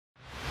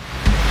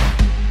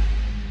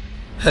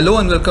Hello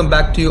and welcome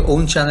back to your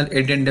own channel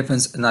Indian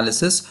Defense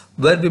Analysis,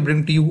 where we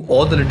bring to you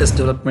all the latest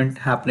development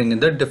happening in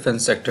the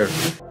defense sector.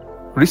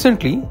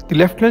 Recently, the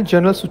Lieutenant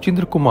General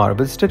Suchindra Kumar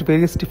visited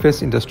various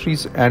defense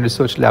industries and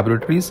research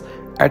laboratories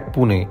at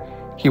Pune.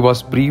 He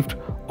was briefed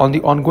on the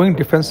ongoing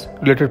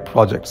defense-related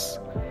projects.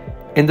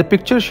 In the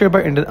picture shared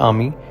by Indian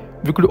Army,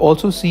 we could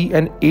also see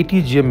an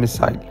ATGM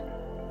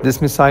missile.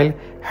 This missile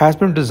has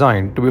been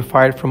designed to be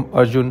fired from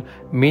Arjun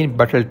main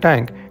battle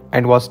tank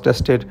and was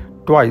tested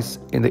twice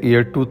in the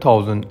year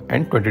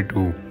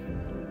 2022.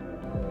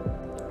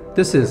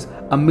 This is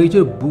a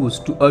major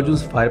boost to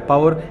Arjun's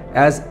firepower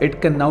as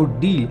it can now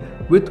deal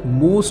with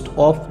most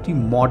of the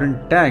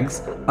modern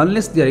tanks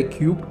unless they are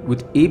equipped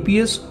with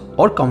APS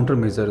or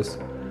countermeasures.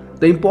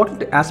 The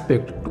important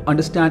aspect to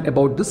understand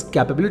about this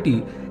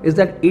capability is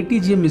that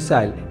ATGM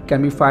missile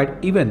can be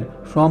fired even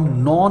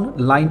from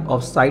non-line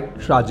of sight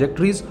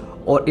trajectories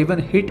or even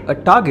hit a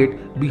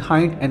target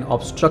behind an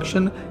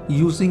obstruction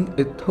using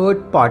a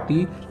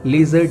third-party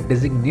laser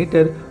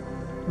designator,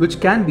 which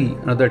can be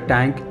another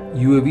tank,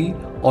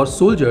 UAV or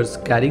soldiers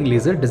carrying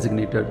laser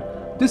designator.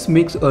 This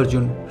makes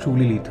Arjun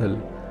truly lethal.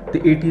 The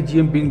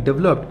ATGM being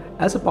developed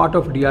as a part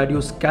of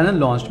DRDO's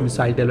Cannon-Launched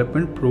Missile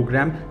Development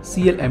Program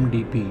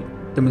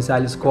CLMDP. The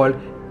missile is called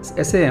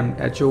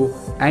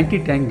SAM-HO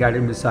Anti-Tank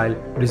Guided Missile,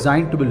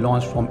 designed to be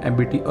launched from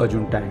MBT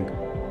Arjun tank.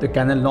 The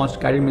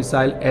Cannon-Launched Guided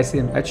Missile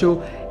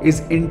SAM-HO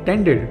is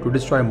intended to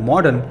destroy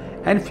modern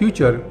and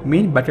future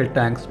main battle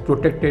tanks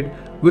protected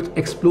with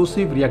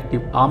explosive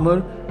reactive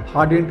armor,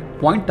 hardened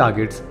point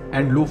targets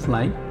and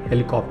low-flying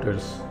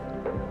helicopters.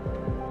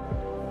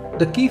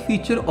 The key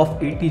feature of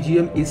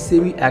ATGM is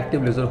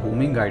semi-active laser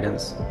homing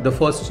guidance. The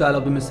first trial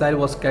of the missile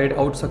was carried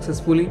out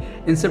successfully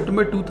in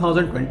September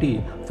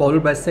 2020,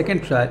 followed by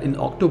second trial in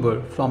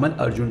October from an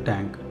Arjun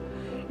tank.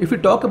 If we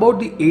talk about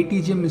the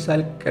ATGM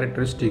missile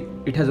characteristic,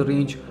 it has a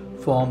range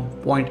from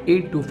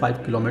 0.8 to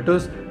 5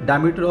 kilometers,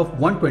 diameter of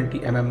 120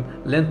 mm,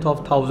 length of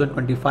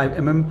 1025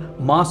 mm,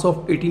 mass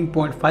of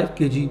 18.5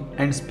 kg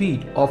and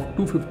speed of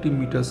 250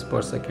 meters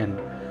per second.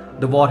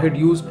 The warhead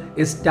used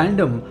is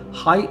tandem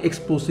high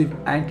explosive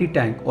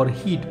anti-tank or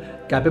heat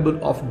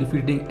capable of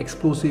defeating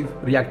explosive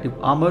reactive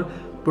armor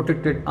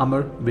protected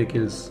armor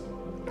vehicles.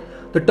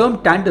 The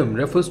term tandem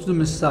refers to the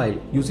missile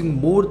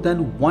using more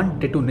than one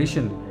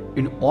detonation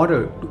in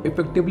order to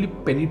effectively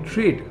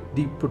penetrate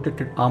the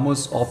protected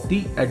armors of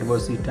the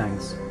adversary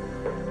tanks.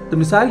 The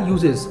missile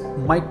uses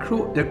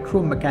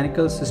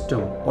micro-electromechanical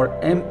system or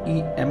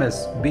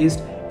MEMS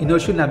based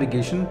inertial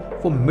navigation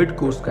for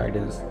mid-course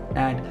guidance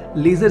and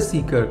laser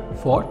seeker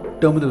for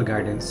terminal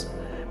guidance.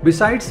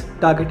 Besides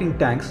targeting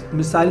tanks, the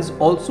missile is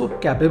also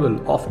capable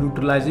of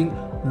neutralizing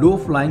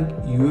low-flying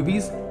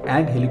UAVs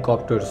and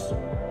helicopters.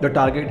 The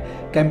target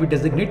can be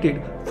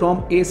designated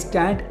from a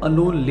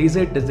stand-alone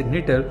laser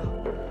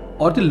designator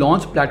or the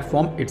launch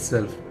platform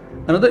itself.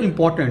 Another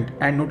important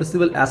and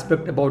noticeable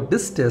aspect about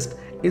this test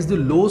is the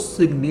low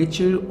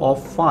signature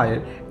of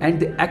fire and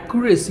the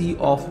accuracy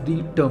of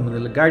the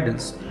terminal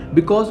guidance.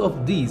 Because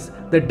of these,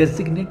 the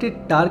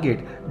designated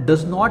target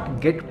does not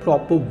get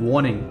proper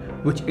warning,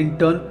 which in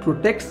turn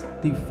protects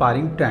the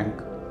firing tank.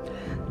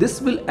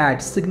 This will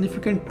add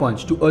significant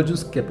punch to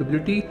Arjun's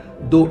capability,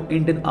 though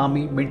Indian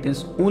Army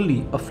maintains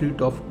only a fleet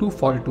of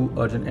 242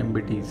 Arjun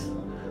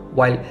MBTs.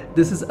 While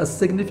this is a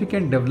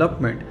significant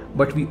development,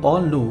 but we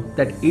all know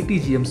that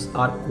ATGMs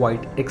are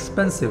quite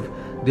expensive.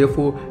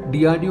 Therefore,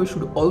 DRDO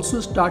should also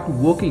start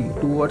working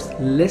towards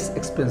less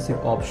expensive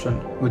option,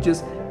 which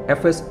is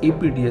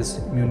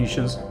FS-APDS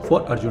munitions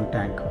for Arjun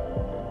tank.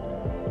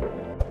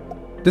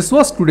 This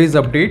was today's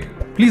update.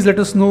 Please let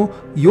us know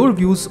your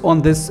views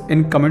on this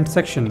in comment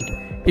section.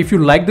 If you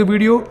like the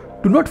video,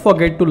 do not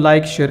forget to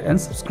like, share and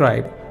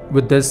subscribe.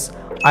 With this,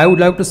 I would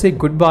like to say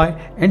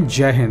goodbye and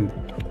Jai Hind.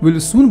 We'll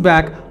soon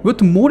back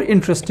with more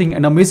interesting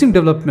and amazing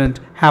development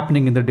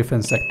happening in the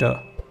defense sector.